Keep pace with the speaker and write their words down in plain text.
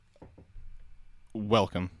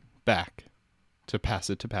Welcome back to Pass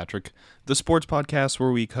It to Patrick, the sports podcast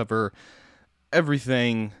where we cover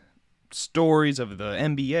everything, stories of the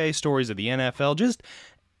NBA, stories of the NFL, just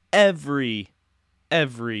every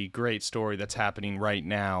great story that's happening right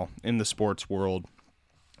now in the sports world.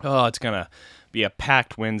 Oh, it's gonna be a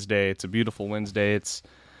packed Wednesday. It's a beautiful Wednesday. It's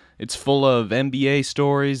full of NBA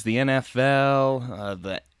stories, the NFL,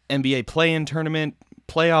 the NBA play-in tournament.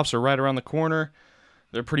 Playoffs are right around the corner.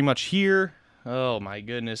 They're pretty much here. Oh my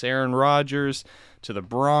goodness, Aaron Rodgers to the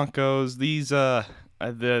Broncos. These the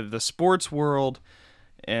sports world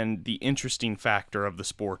and the interesting factor of the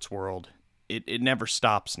sports world, it never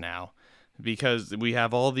stops now because we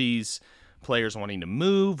have all these players wanting to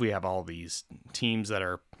move. We have all these teams that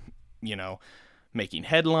are, making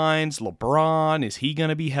headlines. LeBron, is he going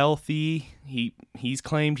to be healthy? He's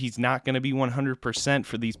claimed he's not going to be 100%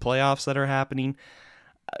 for these playoffs that are happening.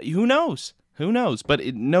 Who knows? Who knows?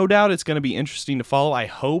 But no doubt it's going to be interesting to follow. I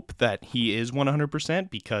hope that he is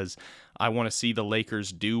 100% because I want to see the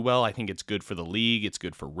Lakers do well. I think it's good for the league. It's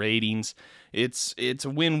good for ratings. It's a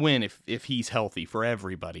win-win if he's healthy for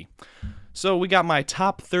everybody. So we got my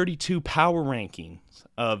top 32 power rankings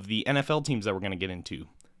of the NFL teams that we're going to get into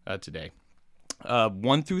today.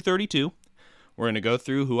 1 through 32. We're going to go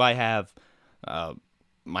through who I have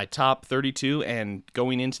my top 32, and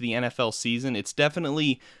going into the NFL season, it's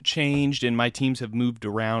definitely changed and my teams have moved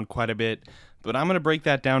around quite a bit, but I'm going to break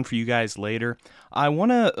that down for you guys later. I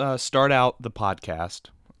want to start out the podcast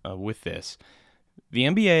with this. The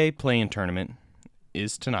NBA play-in tournament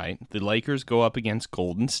is tonight. The Lakers go up against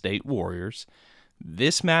Golden State Warriors.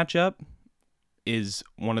 This matchup is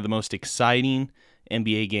one of the most exciting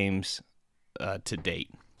NBA games to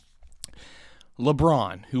date.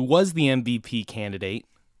 LeBron, who was the MVP candidate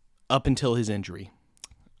up until his injury.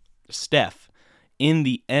 Steph, in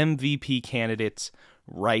the MVP candidates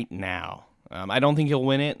right now. I don't think he'll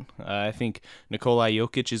win it. I think Nikola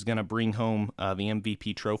Jokic is going to bring home the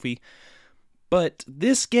MVP trophy. But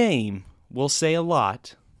this game will say a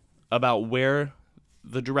lot about where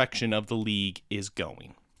the direction of the league is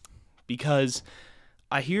going. Because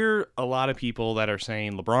I hear a lot of people that are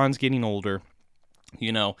saying LeBron's getting older.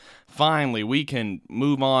 Finally we can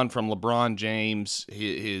move on from LeBron James.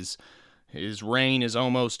 His reign is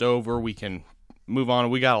almost over. We can move on.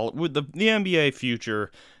 We got with the NBA future.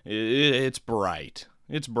 It's bright.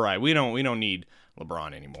 It's bright. We don't need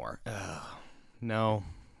LeBron anymore. No.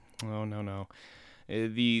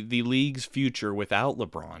 The league's future without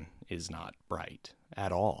LeBron is not bright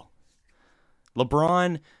at all.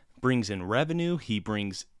 LeBron brings in revenue. He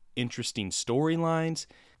brings interesting storylines.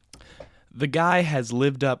 The guy has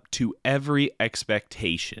lived up to every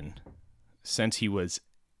expectation since he was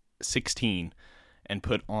 16 and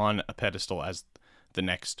put on a pedestal as the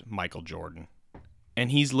next Michael Jordan.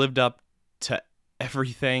 And he's lived up to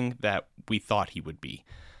everything that we thought he would be.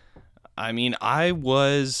 I mean, I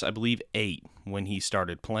was, I believe, 8 when he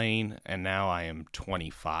started playing, and now I am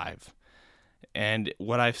 25. And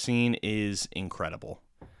what I've seen is incredible.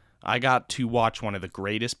 I got to watch one of the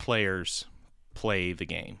greatest players play the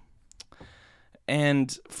game.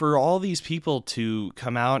 And for all these people to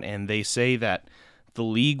come out and they say that the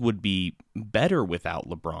league would be better without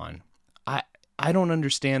LeBron, I don't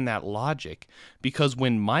understand that logic. Because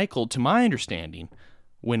when Michael, to my understanding,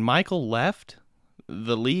 when Michael left,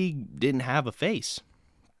 the league didn't have a face.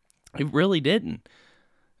 It really didn't.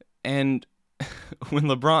 And when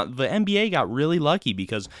LeBron, the NBA got really lucky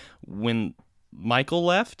because when Michael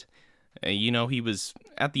left, he was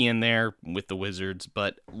at the end there with the Wizards,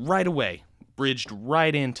 but right away, bridged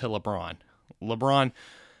right into LeBron. LeBron,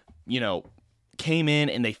 came in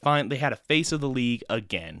and they had a face of the league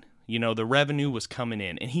again. The revenue was coming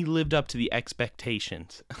in and he lived up to the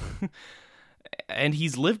expectations. And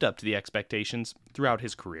he's lived up to the expectations throughout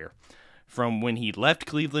his career. From when he left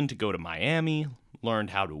Cleveland to go to Miami,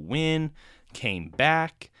 learned how to win, came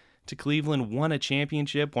back to Cleveland, won a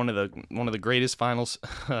championship. One of the greatest finals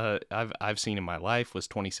I've seen in my life was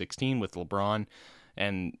 2016 with LeBron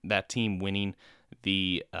and that team winning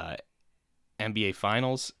the NBA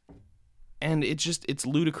Finals. And it's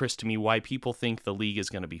ludicrous to me why people think the league is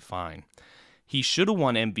going to be fine. He should have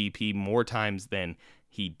won MVP more times than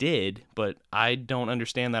he did, but I don't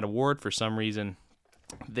understand that award. For some reason,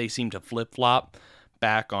 they seem to flip-flop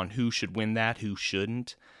back on who should win that, who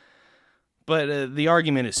shouldn't. But the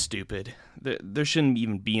argument is stupid. There shouldn't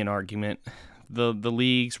even be an argument. The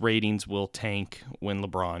league's ratings will tank when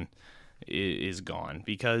LeBron is gone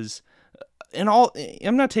because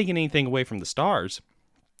I'm not taking anything away from the stars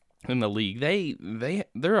in the league.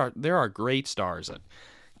 There are great stars.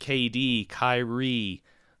 KD, Kyrie,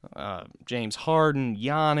 James Harden,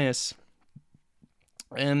 Giannis,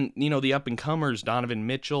 And, the up-and-comers, Donovan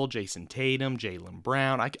Mitchell, Jason Tatum, Jaylen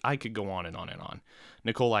Brown, I could go on and on and on.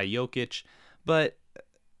 Nikola Jokic. But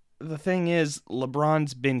the thing is,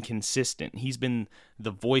 LeBron's been consistent. He's been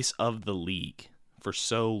the voice of the league for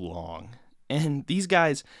so long. And these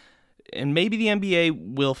guys, and maybe the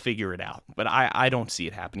NBA will figure it out, but I don't see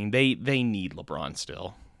it happening. They need LeBron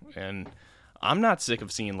still. And I'm not sick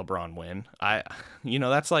of seeing LeBron win.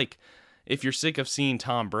 That's like if you're sick of seeing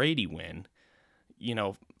Tom Brady win,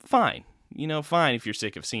 fine. Fine if you're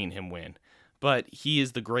sick of seeing him win. But he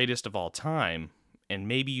is the greatest of all time, and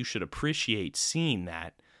maybe you should appreciate seeing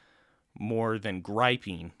that more than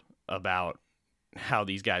griping about how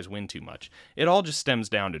these guys win too much. It all just stems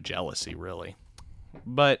down to jealousy, really.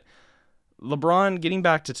 But LeBron, getting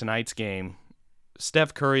back to tonight's game,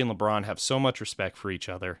 Steph Curry and LeBron have so much respect for each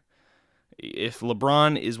other. If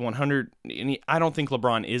LeBron is 100, I don't think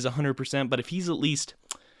LeBron is 100%, but if he's at least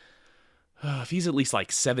like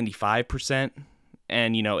 75%,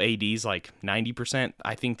 and AD's like 90%,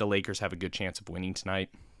 I think the Lakers have a good chance of winning tonight.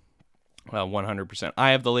 100%.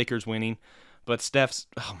 I have the Lakers winning, but Steph's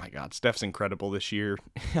incredible this year.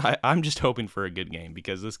 I'm just hoping for a good game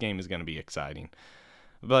because this game is going to be exciting.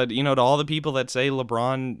 But, to all the people that say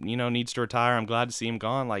LeBron, needs to retire, I'm glad to see him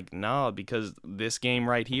gone. Like, no, because this game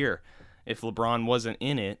right here, if LeBron wasn't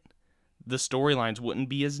in it, the storylines wouldn't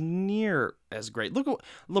be as near as great. Look,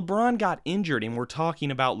 LeBron got injured, and we're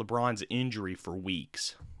talking about LeBron's injury for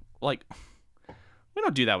weeks. Like, we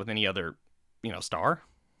don't do that with any other, star.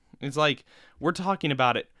 It's like, we're talking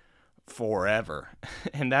about it forever.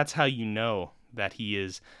 And that's how you know that he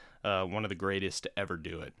is one of the greatest to ever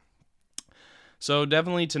do it. So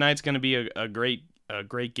definitely tonight's going to be a great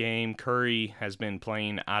game. Curry has been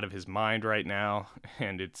playing out of his mind right now,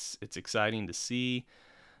 and it's exciting to see.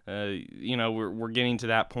 We're getting to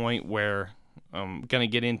that point where I'm going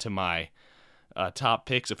to get into my top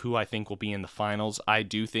picks of who I think will be in the finals. I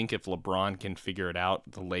do think if LeBron can figure it out,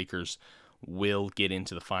 the Lakers will get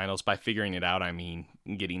into the finals. By figuring it out, I mean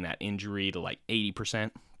getting that injury to like 80%.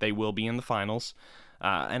 They will be in the finals.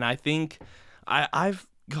 And I think I've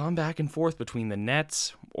gone back and forth between the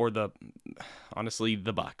Nets or honestly,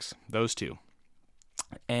 the Bucks. Those two.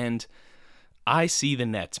 And I see the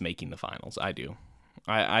Nets making the finals. I do.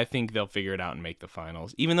 I think they'll figure it out and make the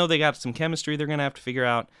finals. Even though they got some chemistry, they're going to have to figure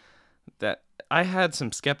out that I had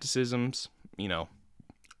some skepticisms,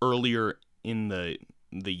 earlier in the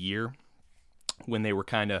year when they were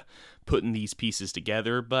kind of putting these pieces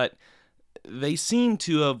together. But they seem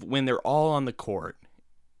to have, when they're all on the court,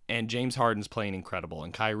 and James Harden's playing incredible,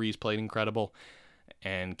 and Kyrie's playing incredible,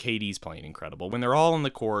 and KD's playing incredible. When they're all on the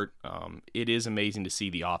court, it is amazing to see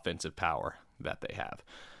the offensive power that they have.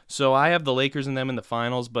 So I have the Lakers and them in the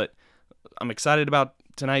finals, but I'm excited about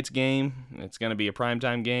tonight's game. It's going to be a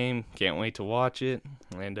primetime game. Can't wait to watch it.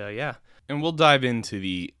 And and we'll dive into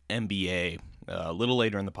the NBA a little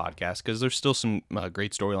later in the podcast because there's still some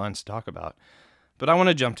great storylines to talk about. But I want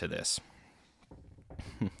to jump to this.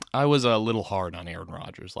 I was a little hard on Aaron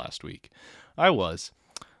Rodgers last week. I was.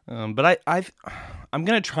 But I'm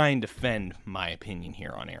going to try and defend my opinion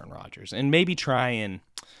here on Aaron Rodgers and maybe try and,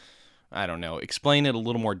 explain it a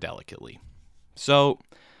little more delicately. So,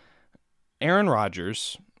 Aaron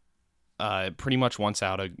Rodgers pretty much wants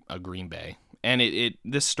out a Green Bay. And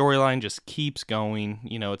this storyline just keeps going.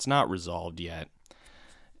 It's not resolved yet.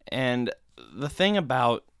 And the thing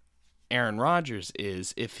about Aaron Rodgers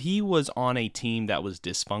is if he was on a team that was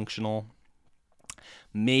dysfunctional,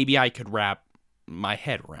 maybe I could wrap my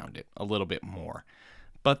head around it a little bit more.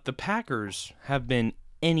 But the Packers have been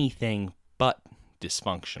anything but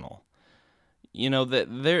dysfunctional.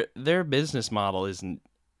 That their business model isn't,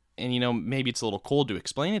 and maybe it's a little cold to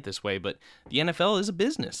explain it this way, but the NFL is a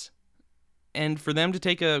business. And for them to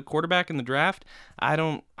take a quarterback in the draft, I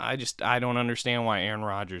don't understand why Aaron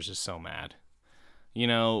Rodgers is so mad.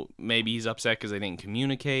 Maybe he's upset because they didn't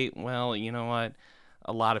communicate. Well, you know what?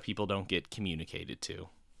 A lot of people don't get communicated to.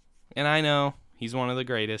 And I know he's one of the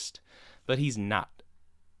greatest, but he's not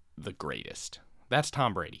the greatest. That's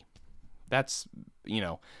Tom Brady. That's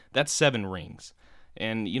 7 rings.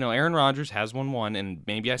 And, Aaron Rodgers has won, and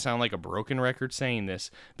maybe I sound like a broken record saying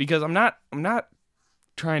this because I'm not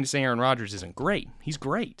trying to say Aaron Rodgers isn't great. He's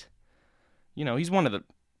great. He's one of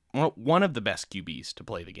the best QBs to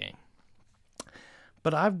play the game.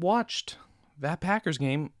 But I've watched that Packers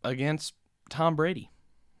game against Tom Brady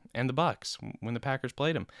and the Bucks when the Packers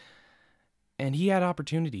played him. And he had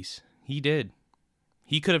opportunities. He did.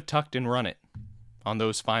 He could have tucked and run it on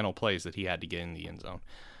those final plays that he had to get in the end zone.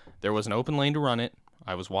 There was an open lane to run it.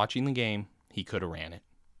 I was watching the game. He could have ran it.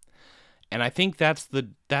 And I think that's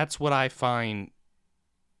what I find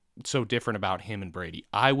so different about him and Brady.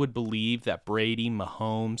 I would believe that Brady,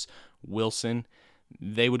 Mahomes, Wilson,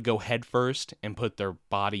 they would go head first and put their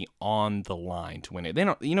body on the line to win it. They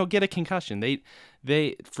don't, get a concussion. They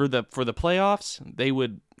for the playoffs, they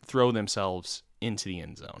would throw themselves into the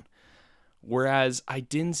end zone. Whereas I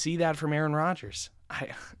didn't see that from Aaron Rodgers.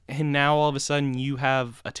 And now all of a sudden you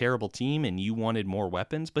have a terrible team and you wanted more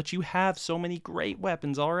weapons, but you have so many great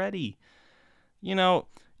weapons already.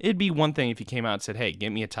 It'd be one thing if he came out and said, hey, get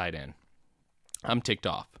me a tight end. I'm ticked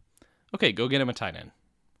off. Okay, go get him a tight end.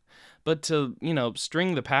 But to,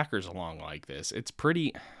 string the Packers along like this, it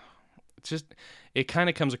kind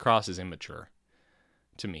of comes across as immature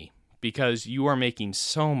to me because you are making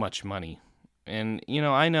so much money. And,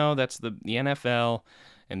 I know that's the NFL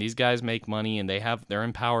and these guys make money and they're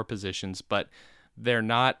in power positions, but they're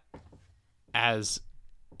not as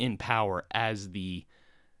in power as the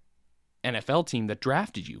NFL team that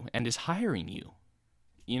drafted you and is hiring you.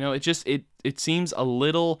 It seems a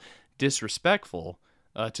little disrespectful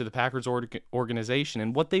to the Packers organization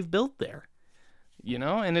and what they've built there,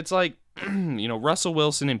 and it's like, Russell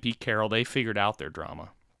Wilson and Pete Carroll, they figured out their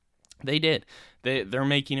drama. They did. They're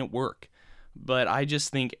making it work. But I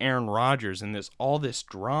just think Aaron Rodgers and all this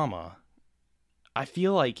drama, I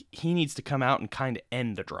feel like he needs to come out and kind of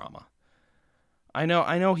end the drama. I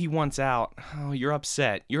know he wants out. Oh, you're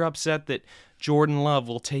upset. You're upset that Jordan Love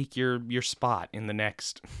will take your spot in the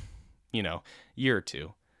next, year or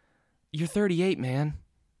two. You're 38, man.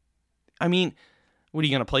 I mean, what are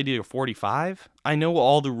you going to play till you're 45? I know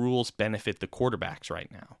all the rules benefit the quarterbacks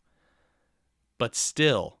right now. But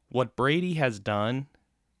still, what Brady has done,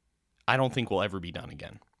 I don't think will ever be done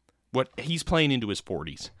again. What he's playing into his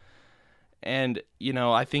 40s. And,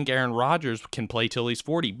 I think Aaron Rodgers can play till he's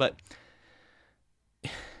 40, but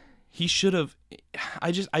he should have.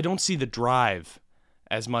 I don't see the drive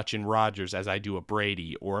as much in Rodgers as I do a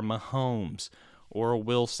Brady or a Mahomes or a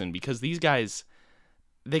Wilson, because these guys,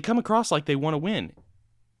 they come across like they want to win.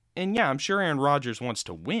 And yeah, I'm sure Aaron Rodgers wants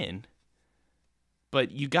to win,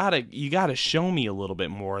 but you gotta show me a little bit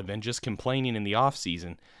more than just complaining in the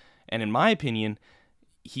offseason. And in my opinion,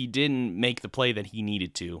 he didn't make the play that he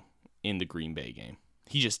needed to in the Green Bay game.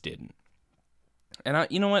 He just didn't. And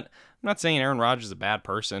you know what? I'm not saying Aaron Rodgers is a bad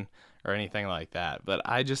person or anything like that, but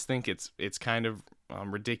I just think it's kind of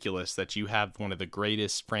ridiculous that you have one of the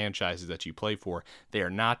greatest franchises that you play for. They are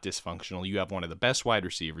not dysfunctional. You have one of the best wide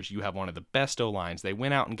receivers. You have one of the best O-lines. They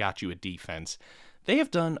went out and got you a defense. They have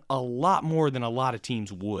done a lot more than a lot of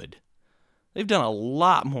teams would. They've done a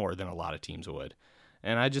lot more than a lot of teams would.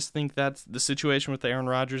 And I just think that's the situation with Aaron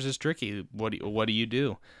Rodgers is tricky. What do you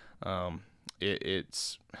do? I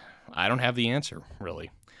don't have the answer, really.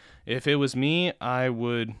 If it was me, I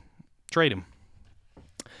would trade him.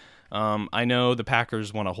 I know the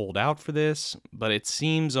Packers want to hold out for this, but it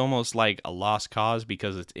seems almost like a lost cause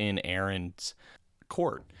because it's in Aaron's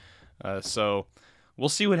court. So we'll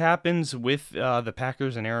see what happens with the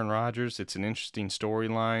Packers and Aaron Rodgers. It's an interesting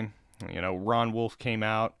storyline. Ron Wolf came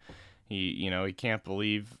out. He can't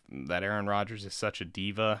believe that Aaron Rodgers is such a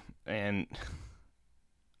diva, and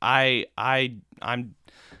I'm.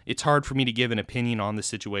 It's hard for me to give an opinion on the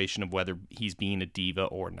situation of whether he's being a diva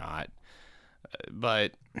or not.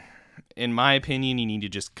 But in my opinion, you need to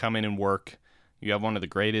just come in and work. You have one of the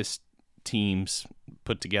greatest teams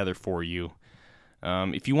put together for you.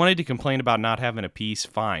 If you wanted to complain about not having a piece,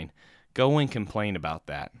 fine. Go and complain about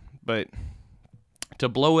that. But to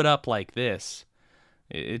blow it up like this,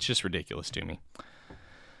 it's just ridiculous to me.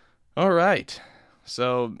 All right.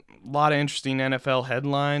 So, a lot of interesting NFL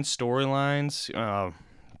headlines, storylines.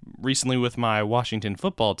 Recently with my Washington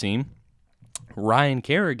football team, Ryan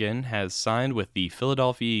Kerrigan has signed with the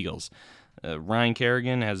Philadelphia Eagles. Ryan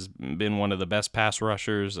Kerrigan has been one of the best pass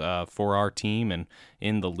rushers for our team and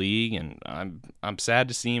in the league, and I'm sad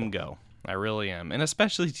to see him go. I really am, and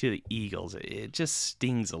especially to the Eagles. It just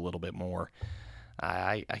stings a little bit more.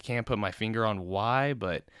 I can't put my finger on why,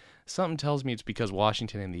 but something tells me it's because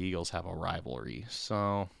Washington and the Eagles have a rivalry.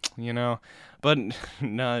 So, but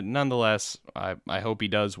nonetheless, I hope he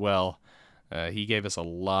does well. He gave us a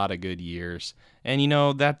lot of good years. And,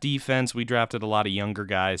 that defense, we drafted a lot of younger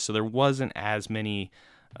guys, so there wasn't as many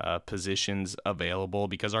positions available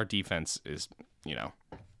because our defense is,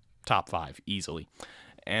 top 5 easily.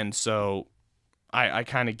 And so I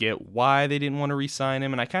kind of get why they didn't want to re-sign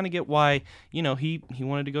him, and I kind of get why, he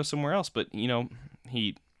wanted to go somewhere else. But,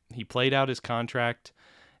 he played out his contract,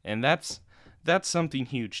 and that's something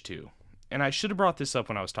huge too. And I should have brought this up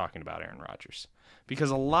when I was talking about Aaron Rodgers, because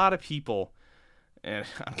a lot of people, and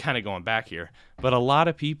I'm kind of going back here, but a lot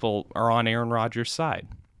of people are on Aaron Rodgers' side.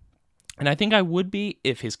 And I think I would be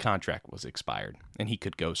if his contract was expired and he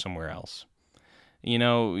could go somewhere else.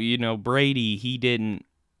 Brady, he didn't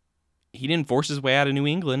force his way out of New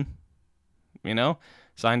England.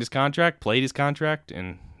 Signed his contract, played his contract,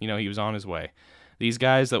 and he was on his way. These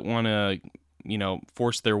guys that want to,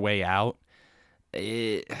 force their way out,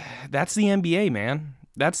 that's the NBA, man.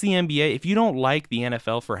 That's the NBA. If you don't like the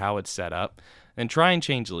NFL for how it's set up, then try and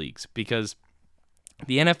change leagues, because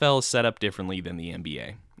the NFL is set up differently than the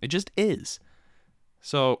NBA. It just is.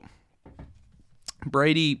 So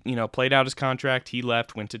Brady, played out his contract. He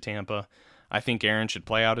left, went to Tampa. I think Aaron should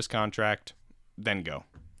play out his contract, then go.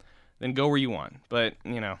 Then go where you want. But,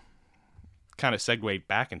 kind of segued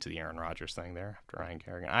back into the Aaron Rodgers thing there after Ryan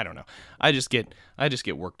Kerrigan. I don't know. I just get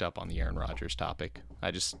worked up on the Aaron Rodgers topic.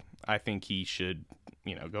 I think he should,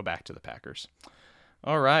 go back to the Packers.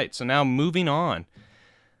 All right, so now moving on.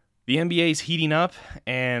 The NBA is heating up,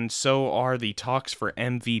 and so are the talks for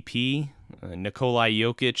MVP. Nikola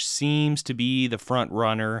Jokic seems to be the front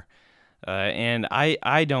runner, and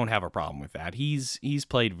I don't have a problem with that. He's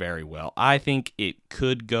played very well. I think it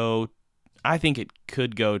could go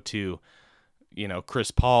to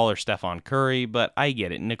Chris Paul or Stephon Curry, but I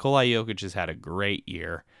get it. Nikola Jokic has had a great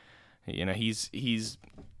year. He's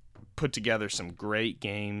put together some great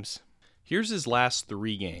games. Here's his last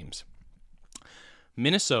 3 games.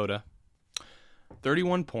 Minnesota,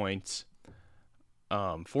 31 points,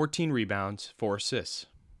 14 rebounds, 4 assists.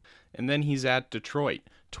 And then he's at Detroit,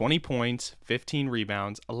 20 points, 15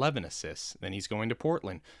 rebounds, 11 assists. Then he's going to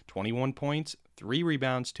Portland, 21 points, 3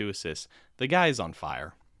 rebounds, 2 assists. The guy's on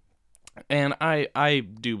fire. And I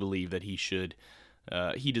do believe that he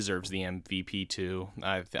deserves the MVP too.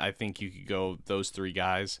 I think you could go those 3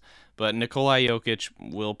 guys. But Nikola Jokic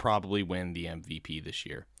will probably win the MVP this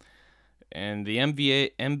year. And the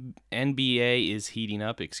NBA is heating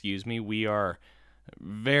up, We are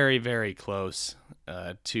very, very close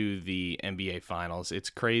to the NBA Finals. It's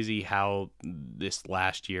crazy how this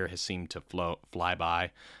last year has seemed to fly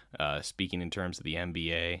by, speaking in terms of the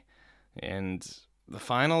NBA. And the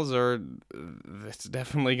finals it's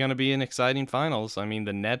definitely going to be an exciting finals. I mean,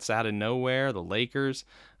 the Nets out of nowhere, the Lakers,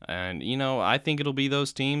 and, I think it'll be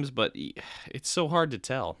those teams, but it's so hard to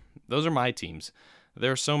tell. Those are my teams.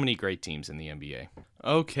 There are so many great teams in the NBA.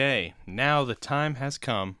 Okay, now the time has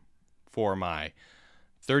come for my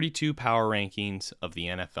 32 power rankings of the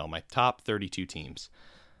NFL, my top 32 teams.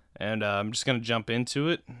 And I'm just going to jump into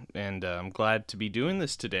it, and I'm glad to be doing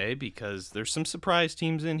this today because there's some surprise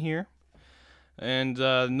teams in here. And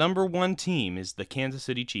number 1 team is the Kansas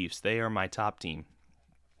City Chiefs. They are my top team.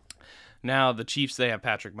 Now, the Chiefs, they have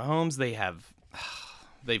Patrick Mahomes.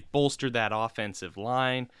 They've bolstered that offensive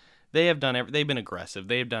line. They've been aggressive.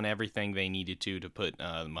 They have done everything they needed to put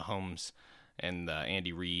Mahomes and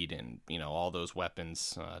Andy Reid and all those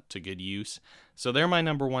weapons to good use. So they're my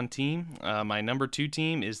number 1 team. My number 2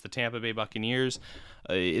 team is the Tampa Bay Buccaneers.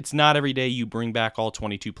 It's not every day you bring back all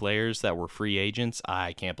 22 players that were free agents.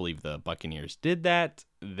 I can't believe the Buccaneers did that.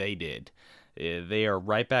 They did. They are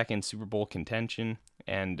right back in Super Bowl contention.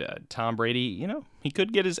 And Tom Brady, he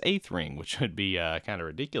could get his 8th ring, which would be kind of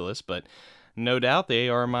ridiculous. But no doubt they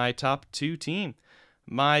are my top 2 team.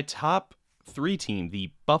 My top 3 team,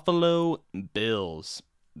 the Buffalo Bills.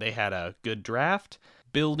 They had a good draft,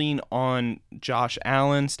 building on Josh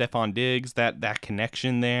Allen, Stephon Diggs, that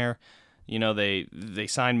connection there. They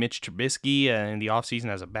signed Mitch Trubisky in the offseason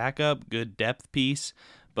as a backup, good depth piece.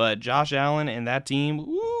 But Josh Allen and that team,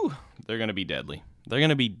 they're going to be deadly. They're going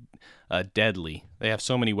to be deadly. They have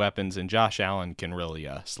so many weapons, and Josh Allen can really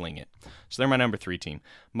sling it. So they're my number 3 team.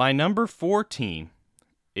 My number 4 team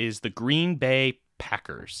is the Green Bay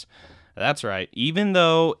Packers. That's right. Even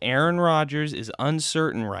though Aaron Rodgers is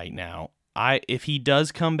uncertain right now, if he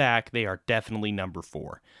does come back, they are definitely number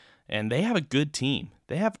 4. And they have a good team.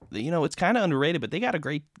 They have, it's kind of underrated, but they got a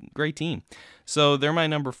great team. So they're my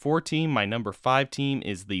number 4 team. My number 5 team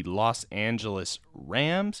is the Los Angeles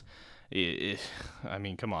Rams. I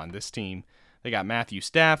mean, come on, this team. They got Matthew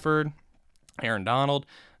Stafford, Aaron Donald.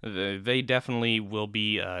 They definitely will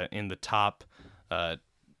be in the top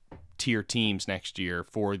tier teams next year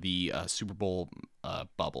for the Super Bowl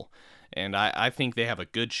bubble. And I think they have a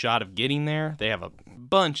good shot of getting there. They have a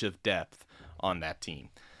bunch of depth on that team.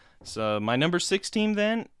 So my number 6 team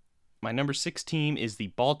is the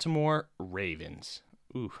Baltimore Ravens.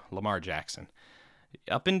 Lamar Jackson.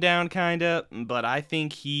 Up and down kind of, but I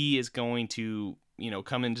think he is going to,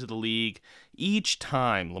 come into the league. Each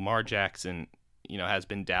time Lamar Jackson, has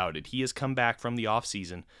been doubted, he has come back from the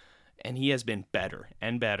offseason and he has been better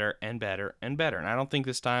and better and better and better. And I don't think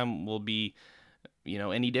this time will be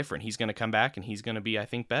any different. He's going to come back and he's going to be, I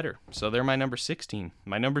think, better. So they're my number 6 team.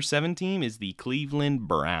 My number 7 team is the Cleveland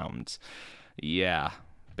Browns. Yeah,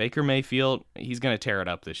 Baker Mayfield, he's going to tear it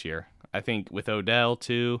up this year. I think with Odell,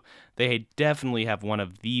 too, they definitely have one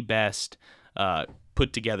of the best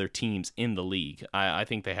put-together teams in the league. I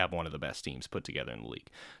think they have one of the best teams put together in the league.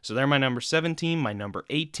 So they're my number 7 team. My number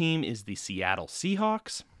 8 team is the Seattle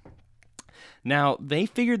Seahawks. Now, they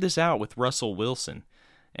figured this out with Russell Wilson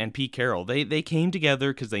and Pete Carroll. They came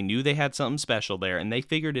together because they knew they had something special there, and they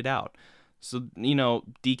figured it out. So,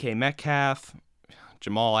 DK Metcalf,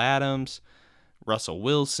 Jamal Adams, Russell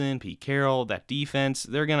Wilson, Pete Carroll, that defense,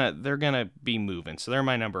 they're gonna be moving. So they're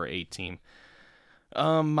my number 8 team.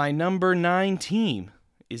 My number 9 team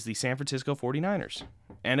is the San Francisco 49ers.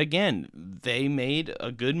 And again, they made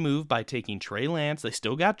a good move by taking Trey Lance. They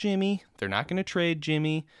still got Jimmy. They're not going to trade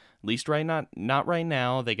Jimmy, at least not right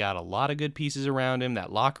now. They got a lot of good pieces around him.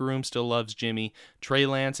 That locker room still loves Jimmy. Trey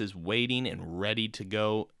Lance is waiting and ready to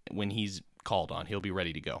go when he's called on. He'll be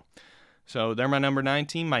ready to go. So they're my number 9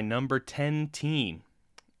 team. My number 10 team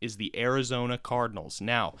is the Arizona Cardinals.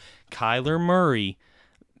 Now, Kyler Murray,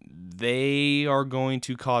 they are going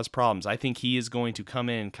to cause problems. I think he is going to come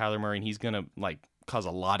in, Kyler Murray, and he's going to cause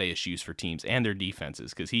a lot of issues for teams and their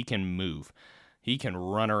defenses because he can move. He can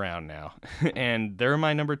run around now. And they're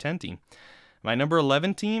my number 10 team. My number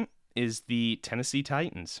 11 team is the Tennessee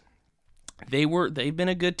Titans. They've been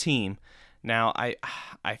a good team. Now, I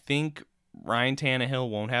think Ryan Tannehill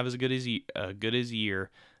won't have as good as year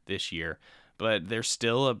this year, but they're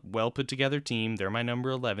still a well put together team. They're my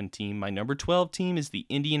number 11 team. My number 12 team is the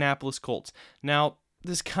Indianapolis Colts. Now,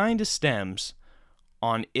 this kind of stems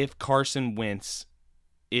on if Carson Wentz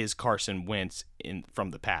is Carson Wentz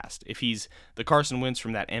from the past. If he's the Carson Wentz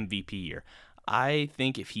from that MVP year. I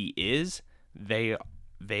think if he is, they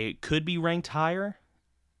could be ranked higher,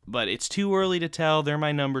 but it's too early to tell. They're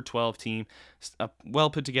my number 12 team, a well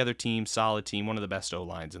put together team, solid team, one of the best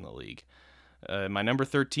O-lines in the league. My number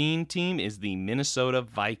 13 team is the Minnesota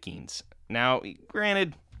Vikings. Now,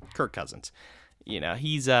 granted, Kirk Cousins,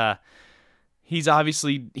 he's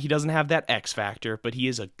obviously, he doesn't have that X factor, but he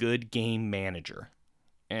is a good game manager.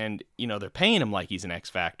 And, they're paying him like he's an X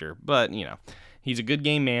factor, but, he's a good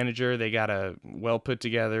game manager. They got a well put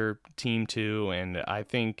together team too, and I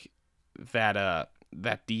think that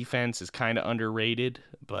that defense is kind of underrated,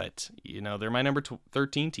 but, they're my number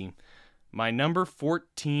 13 team. My number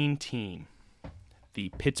 14 team, the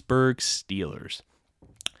Pittsburgh Steelers.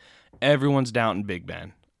 Everyone's doubting Big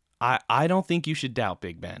Ben. I don't think you should doubt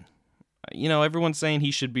Big Ben. Everyone's saying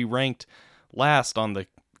he should be ranked last on the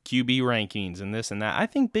QB rankings and this and that. I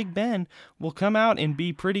think Big Ben will come out and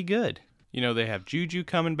be pretty good. They have Juju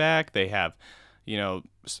coming back. They have, a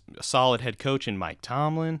solid head coach in Mike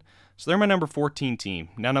Tomlin. So they're my number 14 team.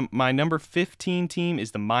 Now, my number 15 team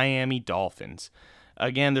is the Miami Dolphins.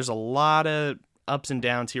 Again, there's a lot of ups and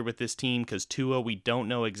downs here with this team because Tua, we don't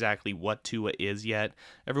know exactly what Tua is yet.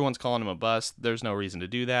 Everyone's calling him a bust. There's no reason to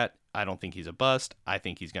do that. I don't think he's a bust. I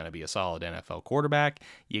think he's going to be a solid NFL quarterback.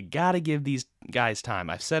 You got to give these guys time.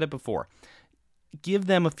 I've said it before. Give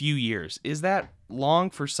them a few years. Is that long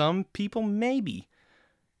for some people? Maybe.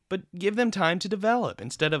 But give them time to develop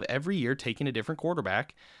instead of every year taking a different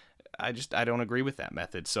quarterback. I don't agree with that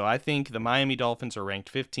method. So I think the Miami Dolphins are ranked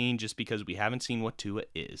 15 just because we haven't seen what Tua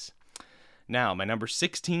is. Now, my number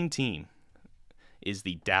 16 team is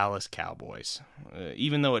the Dallas Cowboys.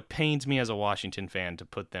 Even though it pains me as a Washington fan to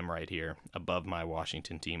put them right here above my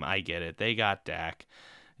Washington team, I get it. They got Dak.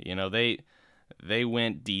 They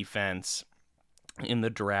went defense in the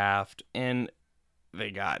draft, and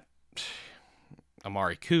they got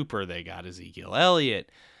Amari Cooper. They got Ezekiel Elliott.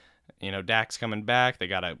 Dak's coming back. They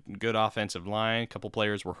got a good offensive line. A couple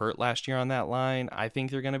players were hurt last year on that line. I think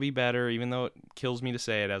they're going to be better, even though it kills me to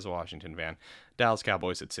say it as a Washington fan. Dallas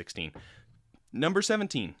Cowboys at 16. Number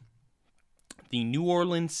 17, the New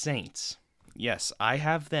Orleans Saints. Yes, I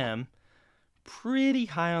have them pretty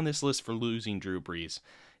high on this list for losing Drew Brees.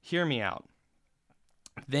 Hear me out.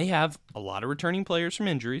 They have a lot of returning players from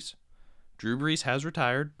injuries. Drew Brees has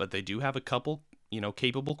retired, but they do have a couple,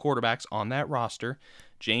 capable quarterbacks on that roster.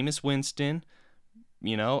 Jameis Winston,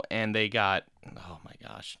 and they got, oh my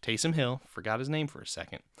gosh, Taysom Hill. Forgot his name for a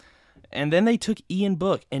second. And then they took Ian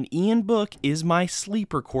Book, and Ian Book is my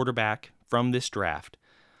sleeper quarterback from this draft.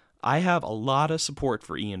 I have a lot of support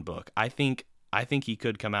for Ian Book. I think he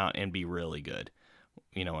could come out and be really good,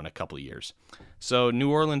 in a couple of years. So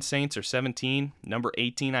New Orleans Saints are 17. Number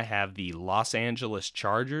 18, I have the Los Angeles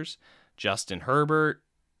Chargers. Justin Herbert.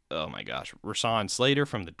 Oh my gosh. Rashawn Slater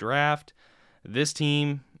from the draft. This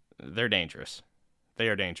team, they're dangerous. They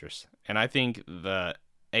are dangerous. And I think the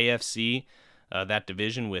AFC, that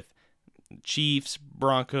division with Chiefs,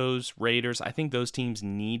 Broncos, Raiders. I think those teams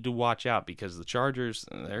need to watch out because the Chargers,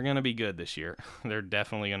 they're going to be good this year. They're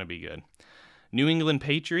definitely going to be good. New England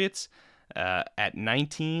Patriots at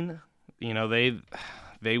 19,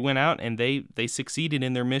 they went out and they succeeded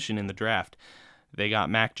in their mission in the draft. They got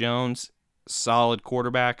Mac Jones, solid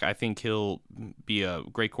quarterback. I think he'll be a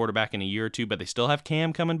great quarterback in a year or two, but they still have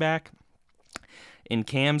Cam coming back. And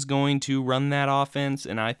Cam's going to run that offense,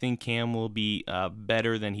 and I think Cam will be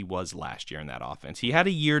better than he was last year in that offense. He had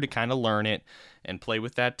a year to kind of learn it and play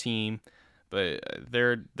with that team, but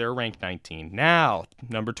they're ranked 19. Now,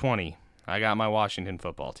 number 20, I got my Washington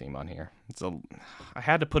football team on here. I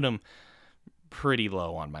had to put them pretty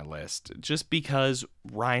low on my list just because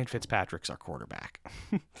Ryan Fitzpatrick's our quarterback.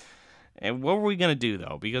 And what were we going to do,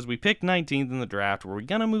 though? Because we picked 19th in the draft. Were we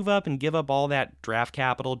going to move up and give up all that draft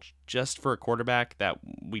capital just for a quarterback that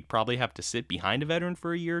we'd probably have to sit behind a veteran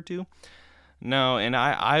for a year or two? No, and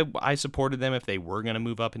I supported them if they were going to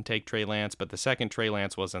move up and take Trey Lance, but the second Trey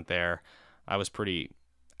Lance wasn't there, I was pretty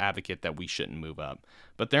advocate that we shouldn't move up.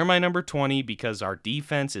 But they're my number 20 because our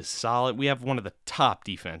defense is solid. We have one of the top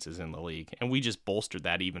defenses in the league, and we just bolstered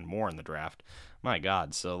that even more in the draft. My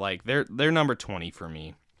God, so they're number 20 for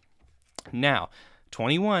me. Now,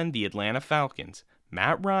 21, the Atlanta Falcons.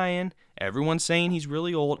 Matt Ryan, everyone's saying he's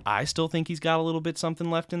really old. I still think he's got a little bit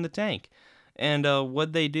something left in the tank. And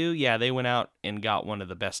what'd they do? Yeah, they went out and got one of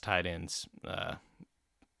the best tight ends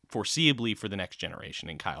foreseeably for the next generation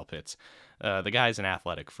in Kyle Pitts. The guy's an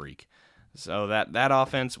athletic freak. So that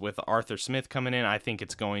offense with Arthur Smith coming in, I think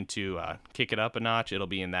it's going to kick it up a notch. It'll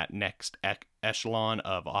be in that next echelon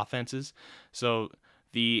of offenses. So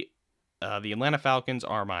the Atlanta Falcons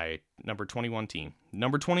are my number 21 team.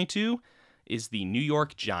 Number 22 is the New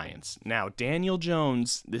York Giants. Now, Daniel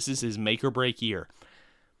Jones, this is his make or break year.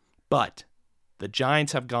 But the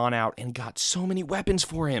Giants have gone out and got so many weapons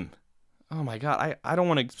for him. Oh my God, I don't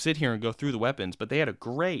want to sit here and go through the weapons, but they had a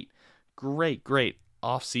great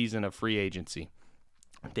offseason of free agency.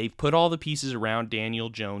 They've put all the pieces around Daniel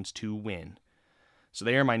Jones to win. So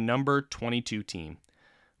they are my number 22 team.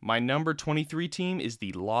 My number 23 team is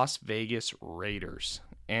the Las Vegas Raiders.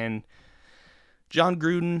 And John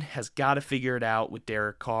Gruden has got to figure it out with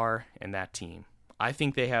Derek Carr and that team. I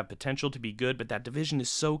think they have potential to be good, but that division is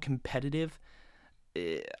so competitive.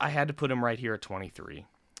 I had to put them right here at 23.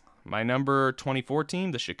 My number 24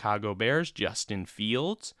 team, the Chicago Bears, Justin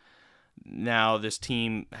Fields. Now, this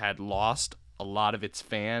team had lost a lot of its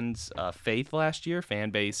fans' faith last year,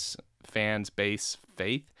 fans base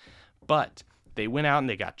faith, but they went out and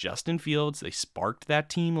they got Justin Fields. They sparked that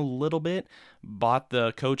team a little bit, bought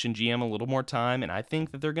the coach and GM a little more time, and I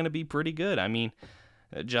think that they're going to be pretty good. I mean,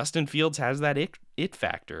 Justin Fields has that it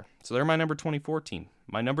factor. So they're my number 24 team.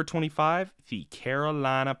 My number 25, the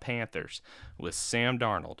Carolina Panthers with Sam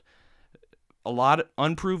Darnold. A lot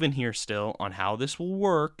unproven here still on how this will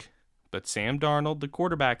work, but Sam Darnold, the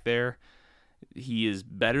quarterback there, he is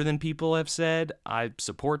better than people have said. I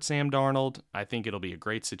support Sam Darnold. I think it'll be a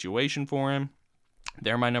great situation for him.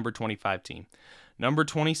 They're my number 25 team. Number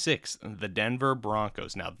 26, the Denver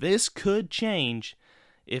Broncos. Now, this could change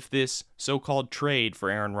if this so-called trade for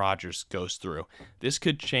Aaron Rodgers goes through. This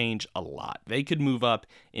could change a lot. They could move up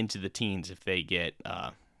into the teens if they get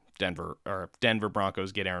Denver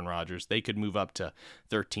Broncos get Aaron Rodgers. They could move up to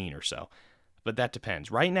 13 or so. But that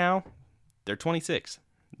depends. Right now, they're 26.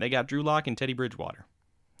 They got Drew Lock and Teddy Bridgewater.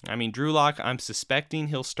 I mean, Drew Lock, I'm suspecting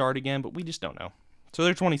he'll start again, but we just don't know. So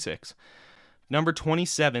they're 26. Number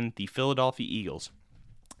 27, the Philadelphia Eagles.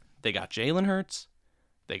 They got Jalen Hurts.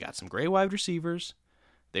 They got some great wide receivers.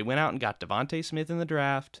 They went out and got Devontae Smith in the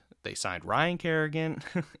draft. They signed Ryan Kerrigan.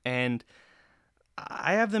 And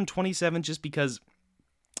I have them 27 just because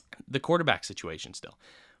the quarterback situation still.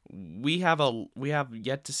 We have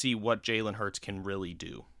yet to see what Jalen Hurts can really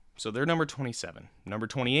do. So they're number 27. Number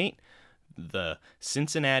 28, the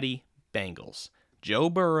Cincinnati Bengals. Joe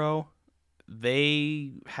Burrow,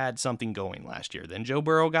 they had something going last year. Then Joe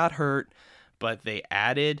Burrow got hurt, but they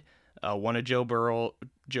added one of Joe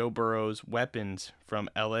Burrow's weapons from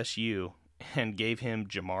LSU and gave him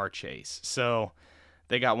Jamar Chase. So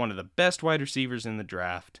they got one of the best wide receivers in the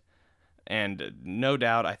draft. And no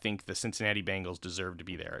doubt, I think the Cincinnati Bengals deserve to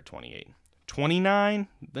be there at 28. 29,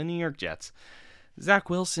 the New York Jets. Zach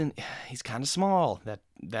Wilson, he's kind of small.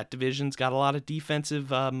 That division's got a lot of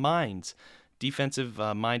defensive-minded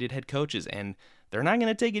head coaches, and they're not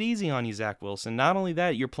going to take it easy on you, Zach Wilson. Not only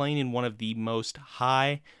that, you're playing in one of the most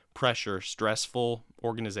high-pressure, stressful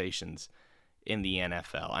organizations in the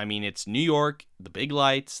NFL. I mean, it's New York, the big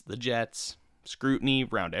lights, the Jets, scrutiny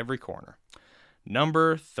around every corner.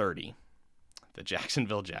 Number 30, the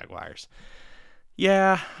Jacksonville Jaguars.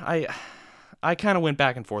 Yeah, I kind of went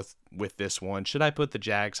back and forth with this one. Should I put the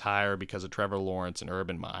Jags higher because of Trevor Lawrence and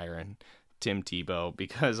Urban Meyer and Tim Tebow?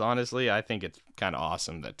 Because honestly, I think it's kind of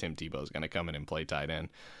awesome that Tim Tebow is going to come in and play tight end.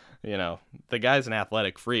 You know, the guy's an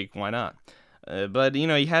athletic freak. Why not? But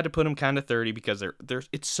you had to put him kind of 30 because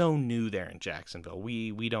it's so new there in Jacksonville.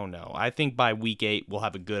 We don't know. I think by week 8 we'll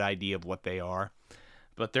have a good idea of what they are.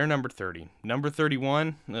 But they're number 30. Number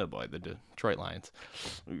 31, oh boy, the Detroit Lions.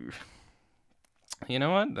 You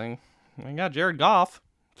know what? They got Jared Goff.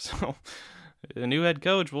 So the new head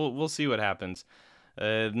coach, we'll see what happens.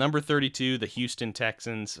 Number 32, the Houston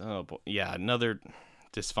Texans. Oh boy, yeah, another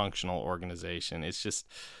dysfunctional organization. It's just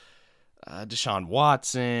Deshaun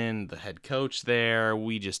Watson, the head coach there.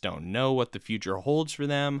 We just don't know what the future holds for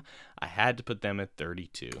them. I had to put them at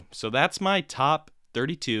 32. So that's my top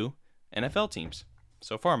 32 NFL teams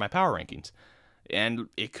so far, my power rankings. And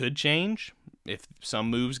it could change if some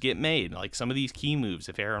moves get made, like some of these key moves.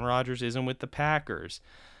 If Aaron Rodgers isn't with the Packers,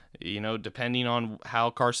 depending on how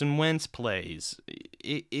Carson Wentz plays,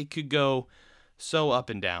 it could go so up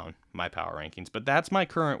and down, my power rankings. But that's my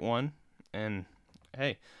current one. And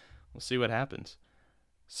hey, we'll see what happens.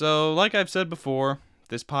 So, like I've said before,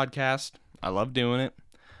 this podcast, I love doing it.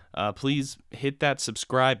 Please hit that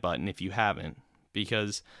subscribe button if you haven't,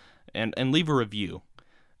 because and leave a review,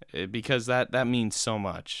 because that means so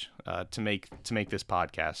much to make this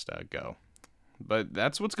podcast go. But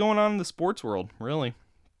that's what's going on in the sports world, really.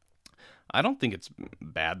 I don't think it's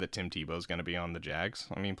bad that Tim Tebow is going to be on the Jags.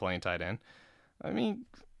 I mean, playing tight end. I mean,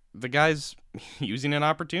 the guy's using an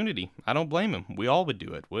opportunity. I don't blame him. We all would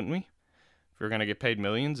do it, wouldn't we? If we were going to get paid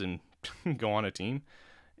millions and go on a team,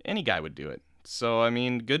 any guy would do it. So, I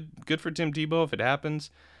mean, good for Tim Tebow if it happens.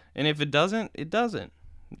 And if it doesn't, it doesn't.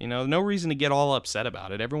 No reason to get all upset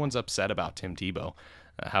about it. Everyone's upset about Tim Tebow,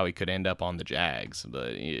 how he could end up on the Jags.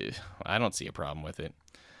 But I don't see a problem with it.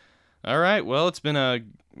 All right, well, it's been a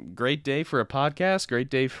great day for a podcast, great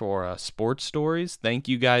day for sports stories. Thank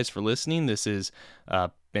you guys for listening. This has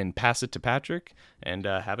been Pass It to Patrick, and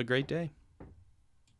have a great day.